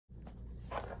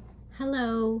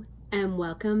Hello and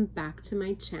welcome back to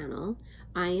my channel.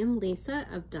 I am Lisa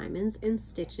of Diamonds and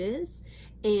Stitches,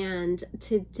 and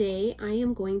today I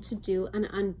am going to do an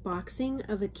unboxing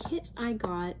of a kit I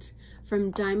got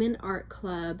from Diamond Art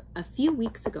Club a few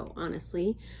weeks ago,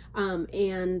 honestly,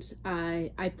 and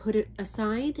I put it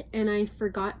aside and I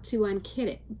forgot to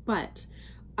unkit it,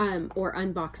 or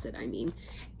unbox it, I mean,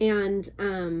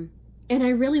 and I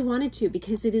really wanted to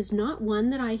because it is not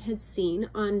one that I had seen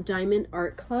on Diamond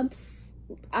Art Club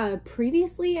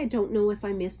previously. I don't know if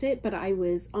I missed it, but I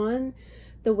was on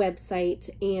the website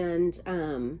and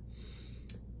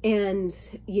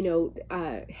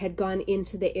had gone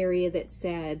into the area that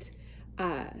said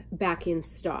back in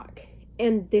stock,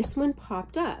 and this one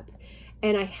popped up,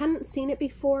 and I hadn't seen it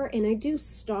before. And I do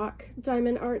stock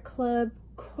Diamond Art Club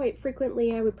quite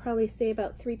frequently. I would probably say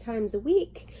about 3 times a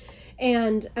week.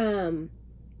 And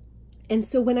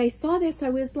so when I saw this, I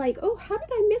was like, oh, how did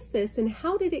I miss this? And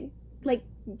how did it like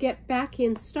get back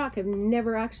in stock? I've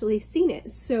never actually seen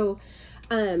it. So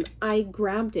I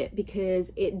grabbed it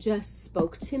because it just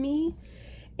spoke to me,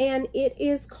 and it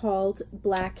is called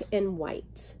Black and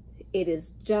White. It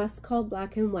is just called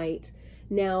Black and White.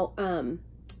 Now,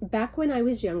 back when I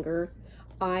was younger,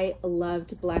 I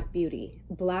loved Black Beauty.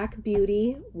 Black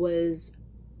Beauty was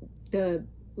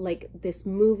this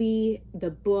movie, the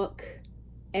book,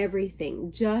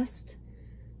 everything just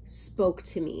spoke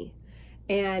to me.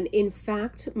 And in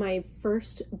fact, my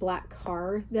first black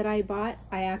car that I bought,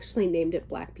 I actually named it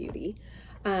Black Beauty.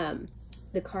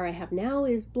 The car I have now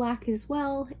is black as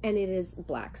well, and it is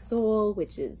Black Soul,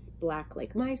 which is black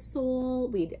like my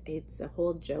soul. It's a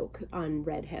whole joke on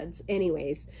redheads.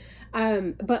 Anyways,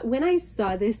 but when I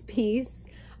saw this piece,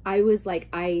 I was like,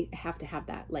 I have to have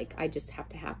that. Like, I just have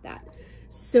to have that.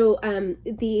 So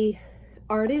the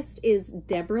artist is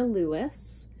Deborah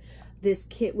Lewis. This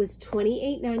kit was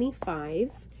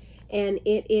 $28.95, and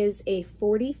it is a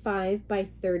 45 by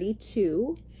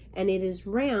 32, and it is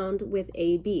round with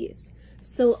ABs.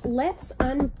 So let's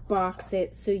unbox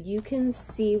it so you can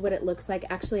see what it looks like.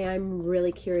 Actually, I'm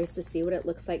really curious to see what it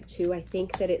looks like too. I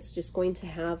think that it's just going to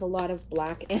have a lot of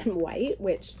black and white,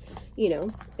 which, you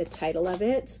know, the title of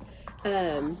it.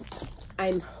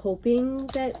 I'm hoping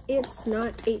that it's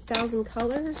not 8,000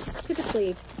 colors.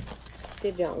 Typically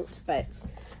they don't, but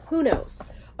who knows?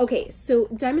 Okay, so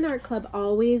Diamond Art Club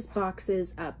always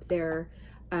boxes up their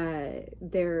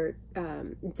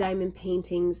diamond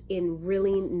paintings in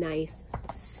really nice,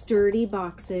 sturdy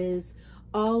boxes,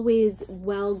 always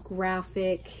well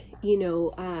graphic, you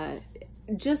know,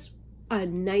 just a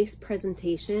nice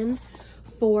presentation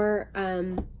for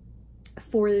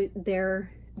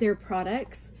their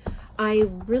products. I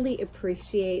really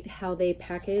appreciate how they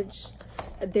package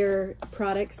their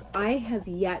products. I have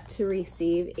yet to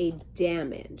receive a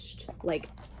damaged, like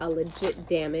a legit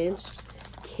damaged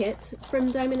kit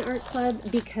from Diamond Art Club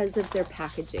because of their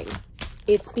packaging.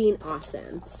 It's been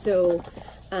awesome. So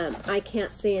I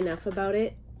can't say enough about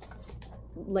it.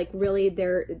 Like, really,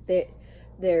 their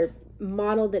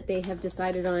model that they have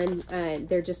decided on,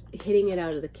 they're just hitting it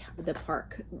out of the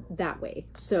park that way.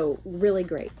 So really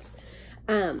great.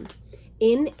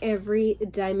 In every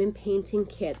diamond painting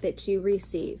kit that you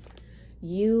receive,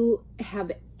 you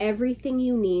have everything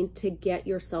you need to get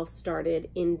yourself started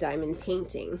in diamond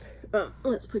painting.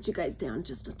 Let's put you guys down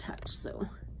just a touch so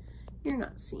you're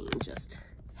not seeing just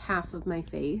half of my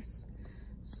face.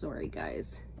 Sorry,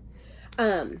 guys.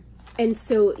 And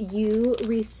so you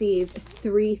receive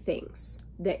 3 things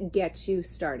that get you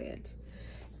started: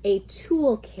 a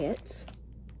toolkit,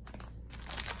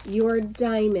 your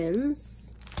diamonds,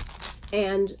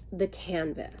 and the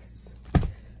canvas.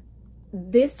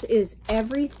 This is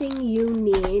everything you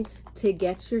need to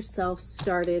get yourself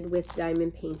started with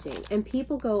diamond painting. And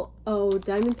people go, oh,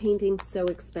 diamond painting's so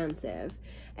expensive.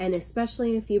 And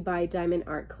especially if you buy Diamond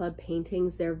Art Club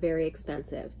paintings, they're very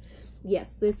expensive.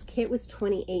 Yes, this kit was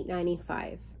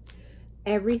 $28.95.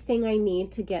 Everything I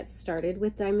need to get started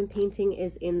with diamond painting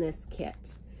is in this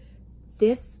kit.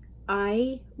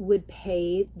 I would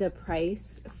pay the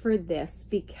price for this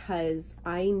because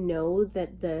I know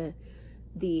that the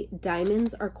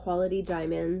diamonds are quality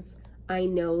diamonds. I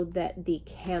know that the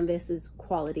canvas is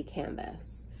quality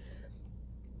canvas.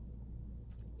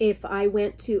 If I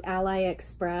went to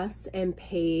AliExpress and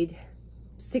paid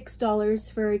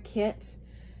 $6 for a kit,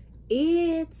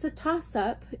 it's a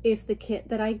toss-up if the kit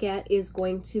that I get is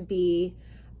going to be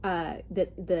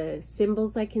that the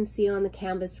symbols I can see on the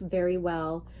canvas very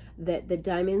well, that the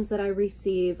diamonds that I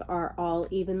receive are all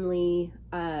evenly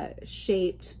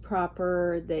shaped,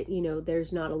 proper, that, you know,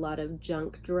 there's not a lot of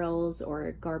junk drills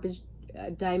or garbage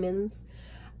diamonds.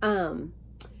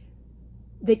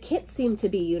 The kits seem to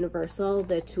be universal.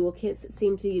 The toolkits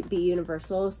seem to be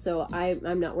universal, so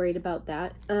I'm not worried about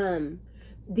that.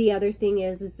 The other thing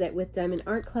is that with Diamond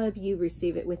Art Club, you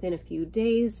receive it within a few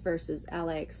days versus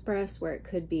AliExpress, where it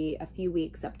could be a few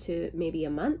weeks up to maybe a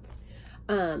month,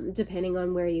 depending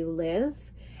on where you live.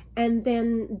 And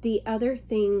then the other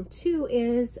thing too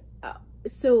is,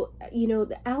 so, you know,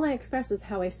 the AliExpress is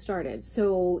how I started.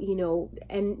 So, you know,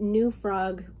 and New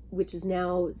Frog, which is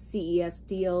now CES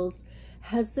Deals,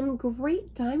 has some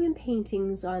great diamond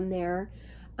paintings on there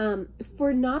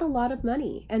for not a lot of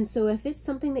money. And so if it's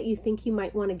something that you think you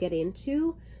might want to get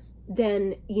into,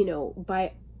 then, you know,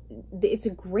 it's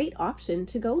a great option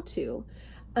to go to.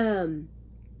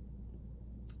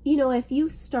 You know, if you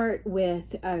start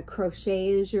with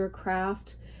crochet as your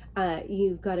craft,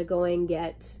 you've got to go and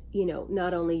get, you know,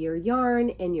 not only your yarn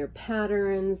and your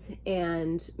patterns,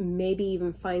 and maybe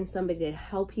even find somebody to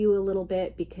help you a little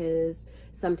bit, because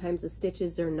sometimes the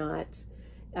stitches are not,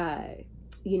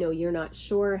 you know, you're not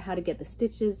sure how to get the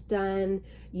stitches done.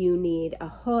 You need a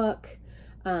hook,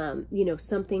 you know,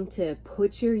 something to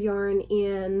put your yarn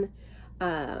in,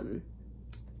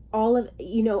 all of,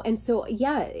 you know, and so,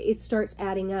 yeah, it starts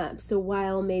adding up. So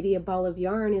while maybe a ball of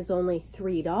yarn is only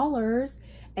 $3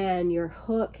 and your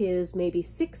hook is maybe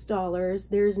 $6,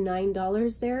 there's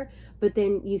 $9 there, but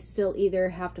then you still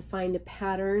either have to find a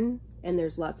pattern, and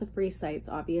there's lots of free sites,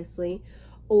 obviously,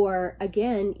 or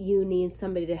again, you need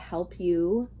somebody to help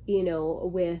you, you know,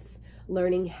 with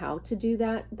learning how to do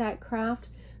that craft.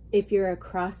 If you're a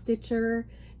cross stitcher,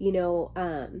 you know,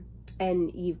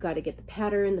 and you've got to get the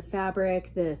pattern, the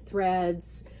fabric, the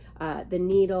threads, the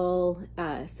needle,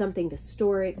 something to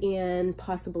store it in,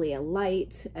 possibly a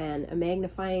light and a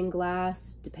magnifying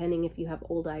glass, depending if you have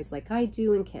old eyes like I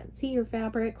do and can't see your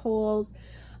fabric holes,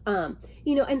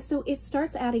 you know, and so it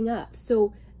starts adding up.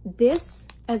 So this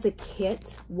as a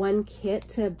kit, one kit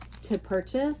to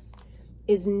purchase,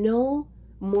 is no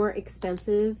more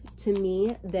expensive to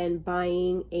me than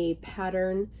buying a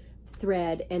pattern,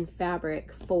 thread, and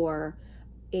fabric for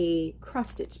a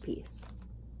cross stitch piece.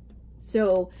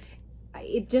 So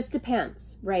it just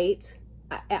depends, right?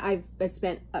 I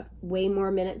spent way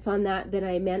more minutes on that than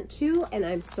I meant to, and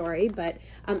I'm sorry, but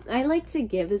I like to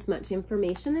give as much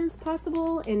information as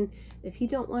possible, and if you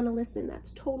don't want to listen, that's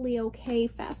totally okay.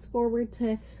 Fast forward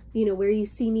to, you know, where you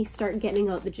see me start getting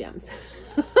out the gems.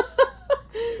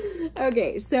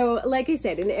 Okay, so like I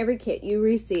said, in every kit you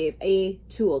receive a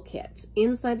toolkit.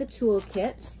 Inside the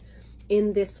toolkit,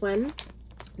 in this one,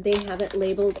 they have it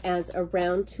labeled as a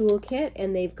round toolkit,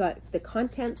 and they've got the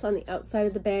contents on the outside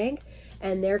of the bag,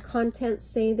 and their contents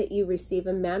say that you receive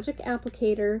a magic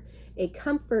applicator, a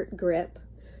comfort grip,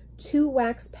 2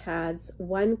 wax pads,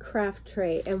 1 craft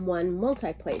tray, and 1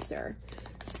 multi-placer.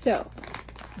 So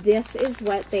this is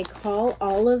what they call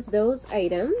all of those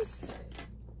items,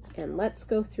 and let's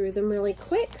go through them really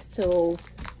quick. So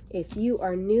if you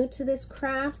are new to this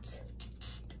craft,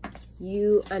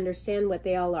 you understand what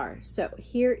they all are. So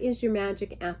here is your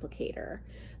magic applicator.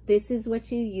 This is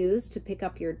what you use to pick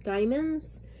up your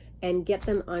diamonds and get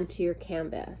them onto your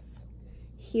canvas.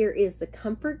 Here is the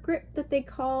comfort grip that they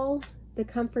call the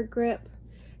comfort grip,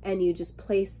 and you just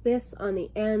place this on the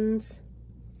end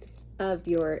of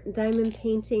your diamond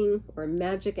painting or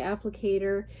magic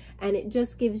applicator, and it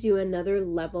just gives you another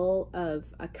level of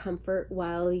a comfort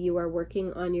while you are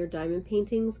working on your diamond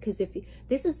paintings, because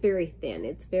this is very thin,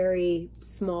 it's very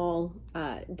small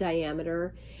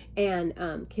diameter, and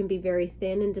can be very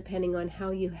thin, and depending on how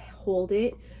you hold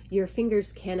it, your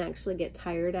fingers can actually get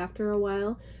tired after a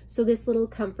while. So this little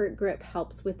comfort grip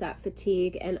helps with that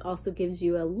fatigue, and also gives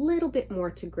you a little bit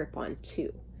more to grip on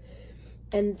too.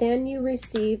 And then you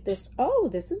receive this, oh,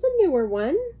 this is a newer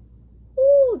one.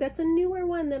 Oh, that's a newer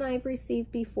one than I've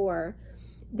received before.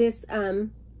 This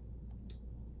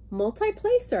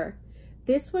multi-placer.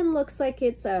 This one looks like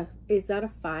it's a, is that a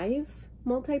 5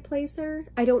 multi-placer?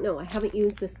 I don't know. I haven't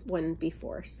used this one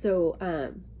before, so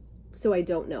so I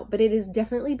don't know. But it is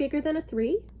definitely bigger than a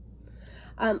 3,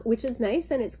 which is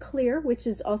nice, and it's clear, which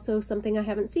is also something I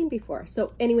haven't seen before.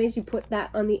 So anyways, you put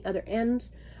that on the other end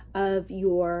of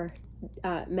your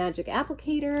magic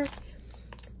applicator.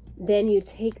 Then you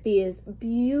take these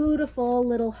beautiful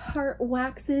little heart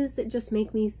waxes that just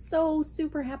make me so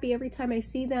super happy every time I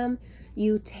see them.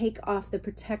 You take off the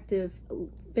protective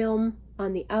film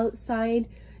on the outside,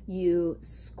 you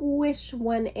squish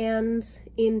one end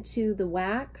into the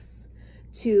wax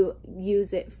to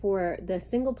use it for the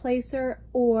single placer,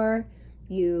 or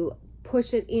you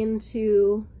push it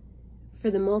into for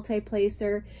the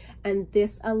multi-placer, and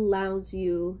this allows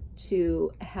you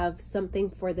to have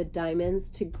something for the diamonds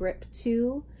to grip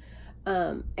to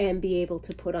and be able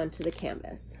to put onto the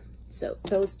canvas. So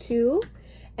those two.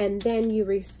 And then you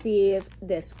receive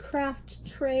this craft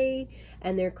tray,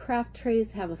 and their craft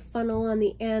trays have a funnel on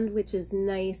the end, which is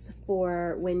nice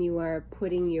for when you are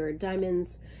putting your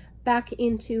diamonds back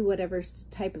into whatever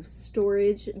type of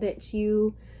storage that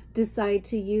you decide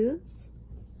to use.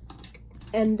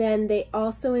 And then they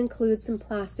also include some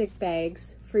plastic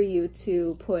bags for you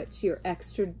to put your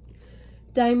extra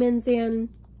diamonds in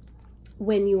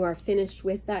when you are finished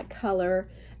with that color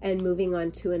and moving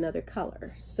on to another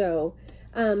color. So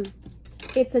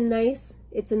it's a nice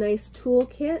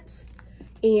toolkit,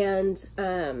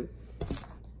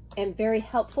 and very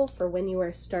helpful for when you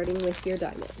are starting with your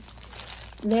diamonds.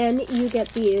 Then you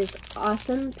get these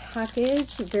awesome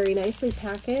package, very nicely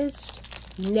packaged.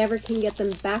 Never can get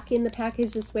them back in the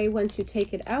package this way once you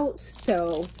take it out,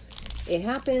 so it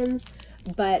happens.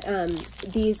 But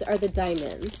these are the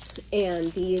diamonds,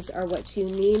 and these are what you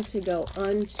need to go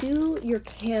onto your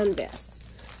canvas.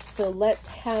 So let's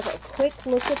have a quick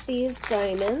look at these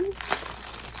diamonds.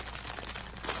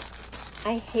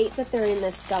 I hate that they're in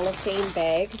this cellophane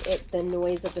bag, the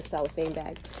noise of the cellophane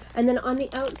bag. And then on the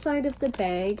outside of the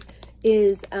bag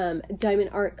is Diamond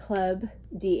Art Club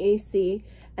DAC,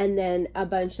 and then a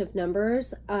bunch of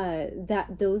numbers.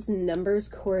 Those numbers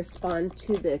correspond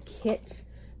to the kit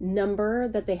number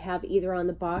that they have either on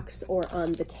the box or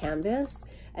on the canvas.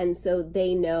 And so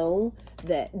they know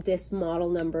that this model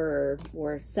number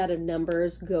or set of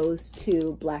numbers goes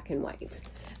to black and white.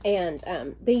 And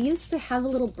they used to have a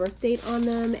little birth date on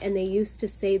them, and they used to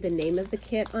say the name of the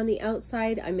kit on the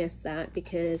outside. I miss that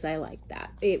because I like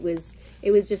that. It was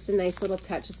just a nice little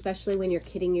touch, especially when you're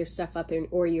kitting your stuff up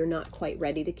or you're not quite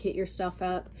ready to kit your stuff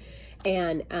up.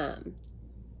 And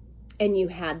you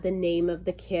had the name of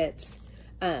the kit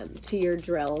to your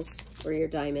drills or your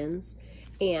diamonds.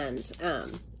 And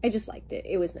I just liked it.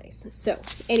 It was nice. So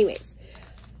anyways,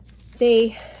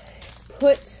 they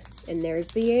put, and there's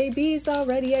the ABs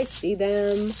already, I see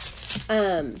them.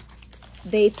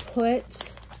 They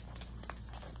put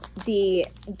the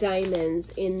diamonds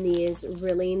in these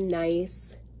really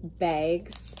nice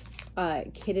bags,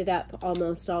 kitted up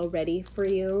almost all ready for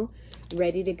you,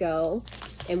 ready to go.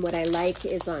 And what I like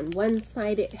is on one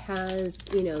side it has,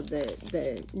 you know,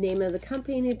 the name of the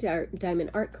company,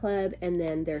 Diamond Art Club, and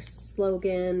then their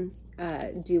slogan,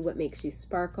 do what makes you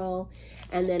sparkle.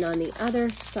 And then on the other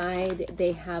side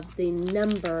they have the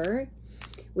number,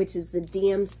 which is the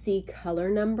DMC color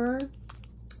number.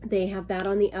 They have that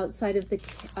on the outside of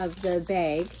the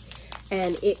bag,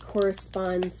 and it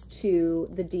corresponds to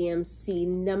the DMC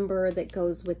number that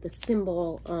goes with the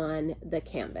symbol on the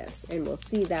canvas. And we'll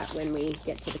see that when we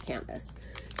get to the canvas.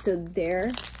 So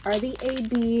there are the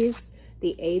ABs.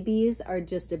 The ABs are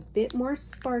just a bit more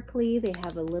sparkly. They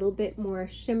have a little bit more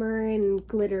shimmer and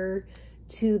glitter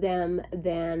to them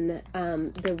than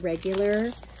the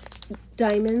regular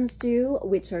diamonds do,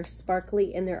 which are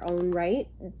sparkly in their own right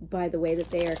by the way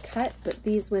that they are cut. But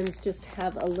these ones just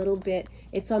have a little bit,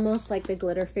 it's almost like the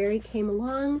glitter fairy came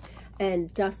along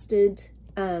and dusted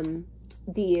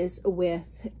these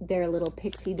with their little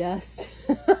pixie dust,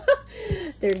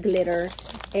 their glitter,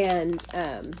 and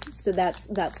so that's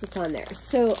what's on there.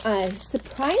 So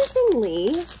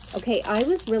surprisingly, okay, I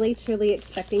was really truly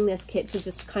expecting this kit to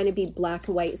just kind of be black,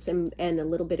 whites, and a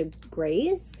little bit of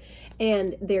grays.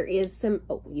 And there is some,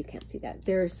 oh, you can't see that.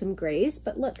 There are some grays,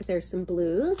 but look, there's some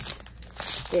blues.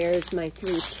 There's my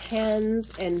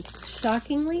 310s, and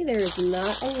shockingly, there's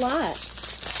not a lot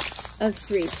of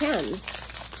 310s.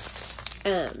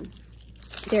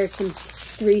 There's some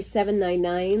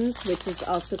 3799s, which is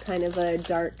also kind of a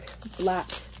dark black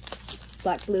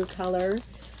blue color.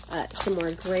 Some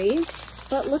more grays.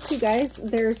 But look, you guys,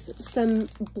 there's some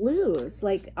blues.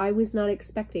 Like, I was not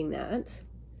expecting that.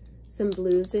 Some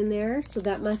blues in there, so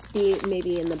that must be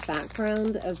maybe in the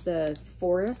background of the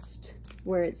forest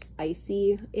where it's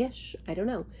icy-ish. I don't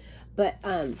know, but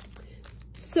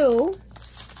so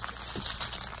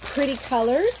pretty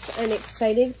colors. I'm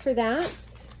excited for that.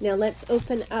 Now let's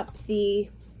open up the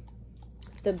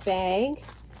bag.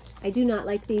 I do not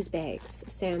like these bags,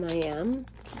 Sam. I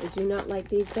do not like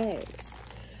these bags.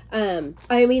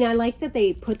 I mean, I like that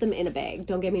they put them in a bag.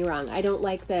 Don't get me wrong. I don't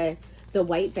like the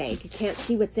white bag. You can't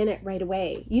see what's in it right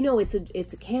away. You know, it's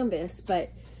a canvas, but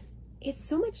it's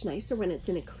so much nicer when it's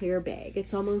in a clear bag.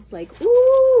 It's almost like,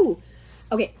 ooh.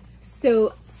 Okay,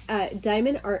 so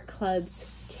Diamond Art Club's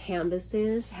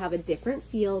canvases have a different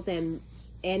feel than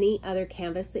any other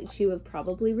canvas that you have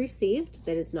probably received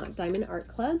that is not Diamond Art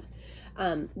Club.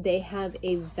 They have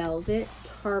a velvet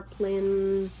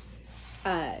tarpaulin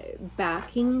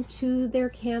backing to their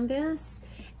canvas.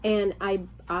 And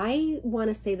I want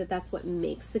to say that that's what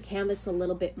makes the canvas a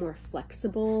little bit more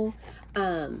flexible,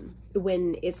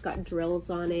 when it's got drills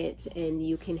on it and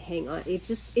you can hang on. It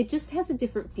just has a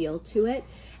different feel to it.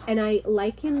 And I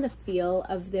liken the feel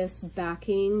of this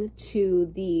backing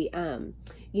to the,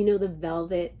 you know, the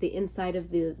velvet, the inside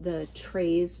of the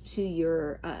trays to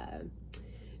your,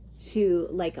 to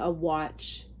like a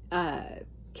watch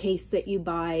case that you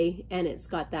buy, and it's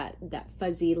got that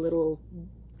fuzzy little,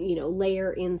 you know,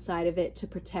 layer inside of it to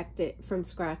protect it from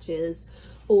scratches,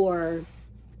 or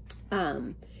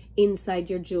inside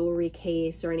your jewelry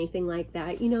case or anything like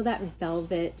that. You know, that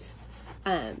velvet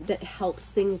that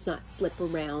helps things not slip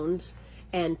around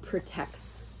and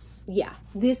protects. Yeah,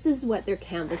 this is what their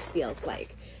canvas feels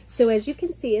like. So as you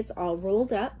can see, it's all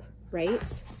rolled up, right?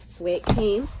 That's the way it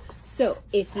came. So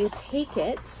if you take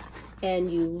it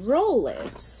and you roll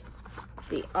it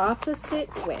the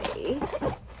opposite way,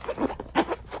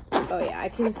 oh yeah, I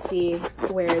can see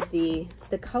where the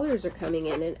colors are coming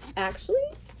in, and actually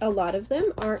a lot of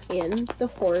them are in the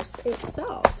horse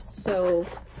itself. So,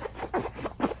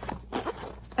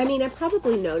 I mean, I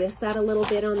probably noticed that a little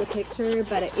bit on the picture,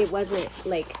 but it wasn't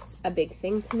like a big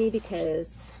thing to me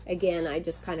because, again, I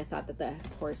just kind of thought that the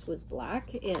horse was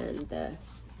black and the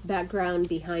background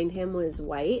behind him was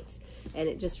white, and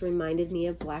it just reminded me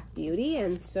of Black Beauty,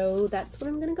 and so that's what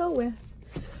I'm gonna go with.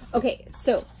 Okay,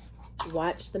 so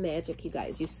watch the magic, you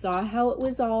guys. You saw how it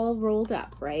was all rolled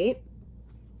up, right?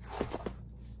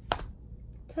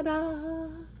 Ta-da!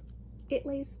 It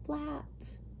lays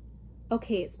flat.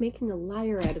 Okay, it's making a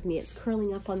liar out of me. It's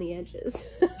curling up on the edges.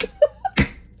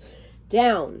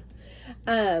 Down.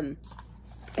 And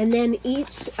then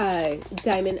each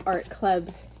Diamond Art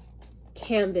Club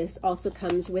canvas also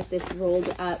comes with this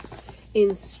rolled up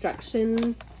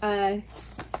instruction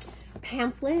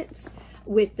pamphlet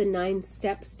with the 9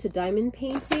 steps to diamond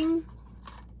painting.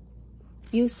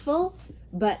 Useful,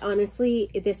 but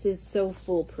honestly, this is so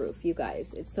foolproof, you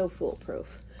guys. It's so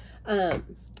foolproof.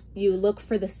 You look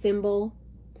for the symbol,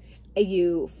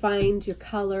 you find your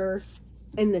color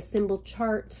in the symbol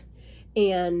chart,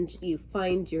 and you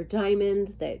find your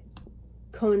diamond that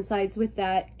coincides with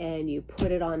that, and you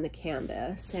put it on the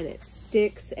canvas, and it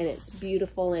sticks, and it's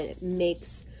beautiful, and it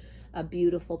makes a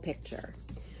beautiful picture.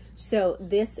 So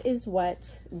this is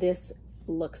what this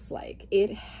looks like.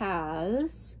 It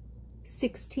has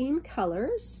 16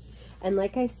 colors, and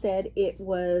like I said, it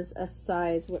was a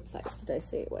size, what size did I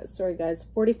say it was? Sorry guys,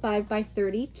 45 by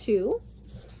 32.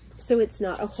 So it's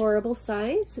not a horrible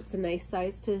size. It's a nice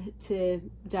size to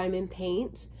diamond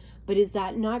paint. But is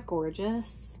that not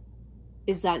gorgeous?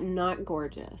 Is that not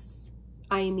gorgeous?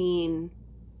 I mean,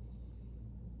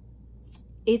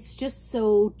 it's just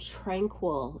so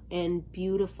tranquil and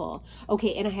beautiful.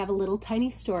 Okay, and I have a little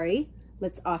tiny story.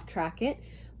 Let's off track it.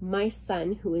 My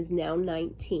son, who is now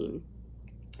 19,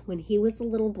 when he was a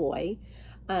little boy,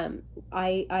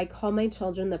 I call my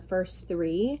children the first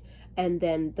 3 and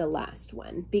then the last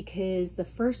one, because the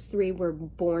first 3 were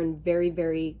born very,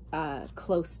 very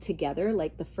close together.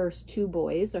 Like the first 2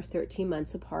 boys are 13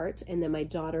 months apart, and then my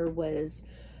daughter was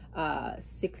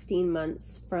 16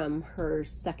 months from her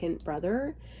second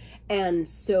brother. And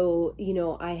so, you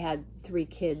know, I had 3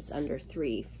 kids under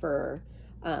 3 for,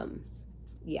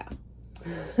 yeah.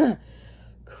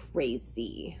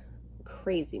 Crazy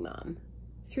mom.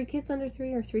 3 kids under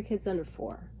 3 or 3 kids under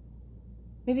 4?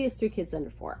 Maybe it's 3 kids under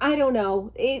 4. I don't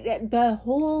know.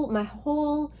 My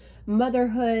whole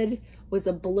motherhood was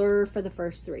a blur for the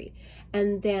first 3.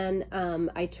 And then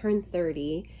I turned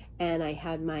 30 and I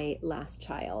had my last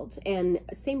child, and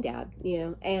same dad, you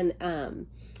know, and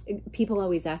people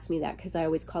always ask me that because I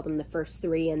always call them the first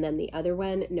 3 and then the other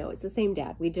one. No, it's the same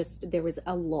dad. There was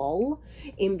a lull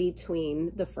in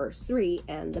between the first 3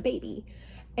 and the baby.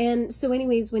 And so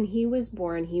anyways, when he was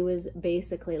born, he was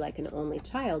basically like an only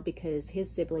child because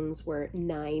his siblings were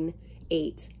 9,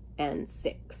 8, and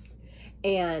 6.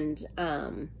 And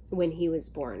when he was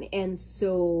born. And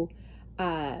so,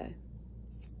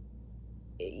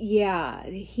 yeah,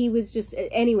 he was just,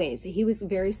 anyways, he was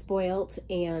very spoiled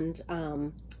and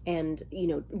you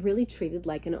know, really treated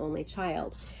like an only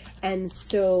child. And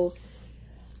so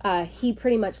he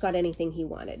pretty much got anything he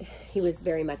wanted. He was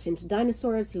very much into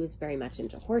dinosaurs. He was very much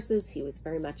into horses. He was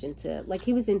very much into, like,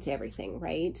 he was into everything,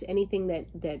 right? Anything that,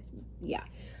 yeah.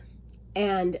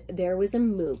 And there was a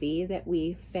movie that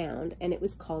we found, and it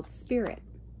was called Spirit.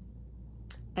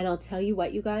 And I'll tell you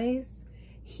what, you guys,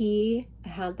 he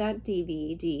had that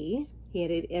DVD. He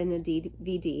had it in a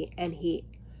DVD, and he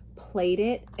played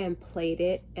it and played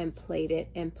it and played it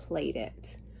and played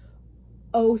it.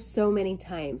 Oh, so many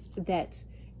times that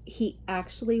he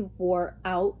actually wore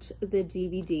out the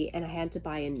DVD and I had to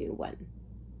buy a new one.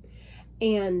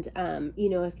 And, you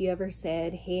know, if you ever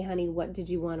said, hey, honey, what did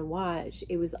you want to watch?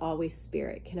 It was always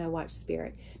Spirit. Can I watch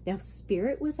Spirit? Now,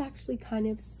 Spirit was actually kind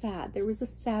of sad. There was a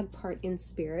sad part in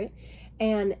Spirit.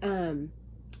 And,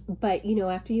 but, you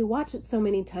know, after you watch it so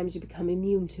many times, you become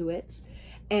immune to it.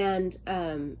 And,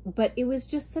 but it was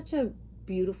just such a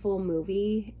beautiful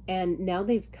movie. And now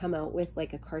they've come out with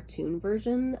like a cartoon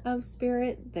version of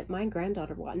Spirit that my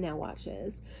granddaughter now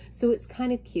watches. So it's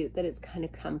kind of cute that it's kind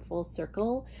of come full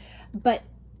circle. But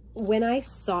when I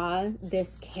saw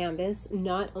this canvas,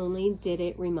 not only did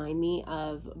it remind me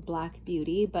of Black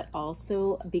Beauty, but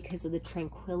also because of the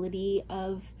tranquility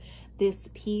of this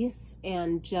piece,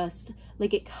 and just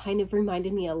like it kind of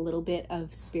reminded me a little bit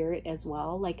of Spirit as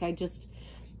well. Like I just,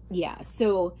 yeah.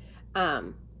 So,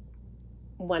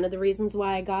 one of the reasons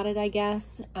why I got it, I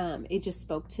guess, it just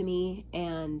spoke to me,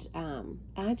 and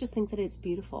I just think that it's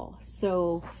beautiful.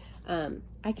 So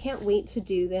I can't wait to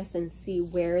do this and see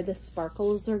where the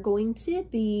sparkles are going to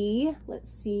be.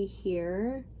 Let's see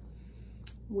here.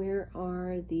 Where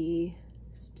are the,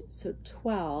 so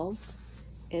 12,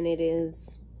 and it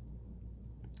is,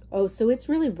 oh, so it's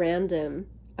really random.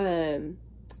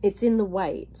 It's in the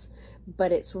white,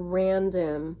 but it's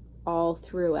random all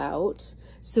throughout.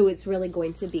 So it's really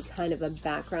going to be kind of a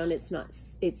background. It's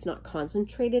not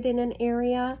concentrated in an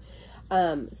area.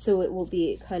 So it will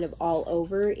be kind of all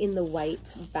over in the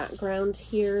white background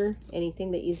here.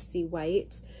 Anything that you see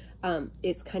white,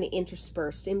 it's kind of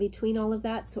interspersed in between all of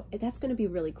that. So that's going to be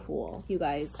really cool, you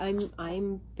guys.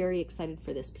 I'm very excited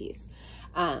for this piece.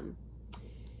 I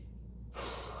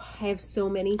have so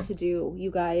many to do,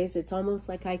 you guys. It's almost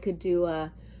like I could do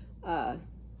a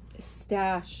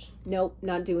stash. Nope,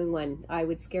 not doing one. I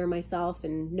would scare myself,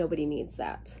 and nobody needs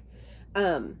that.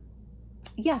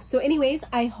 Yeah, so anyways,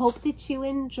 I hope that you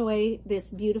enjoy this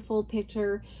beautiful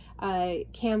picture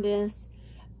canvas.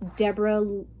 Deborah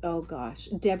Lewis,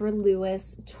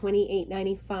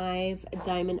 $28.95,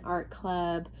 Diamond Art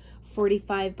Club,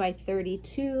 45 by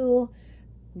 32,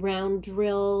 round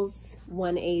drills,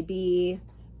 1AB,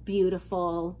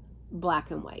 beautiful,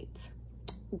 black and white,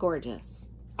 gorgeous.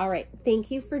 All right,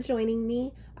 thank you for joining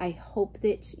me. I hope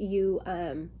that you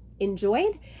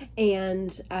enjoyed,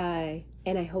 and I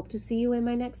hope to see you in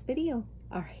my next video.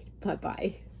 All right,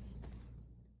 bye-bye.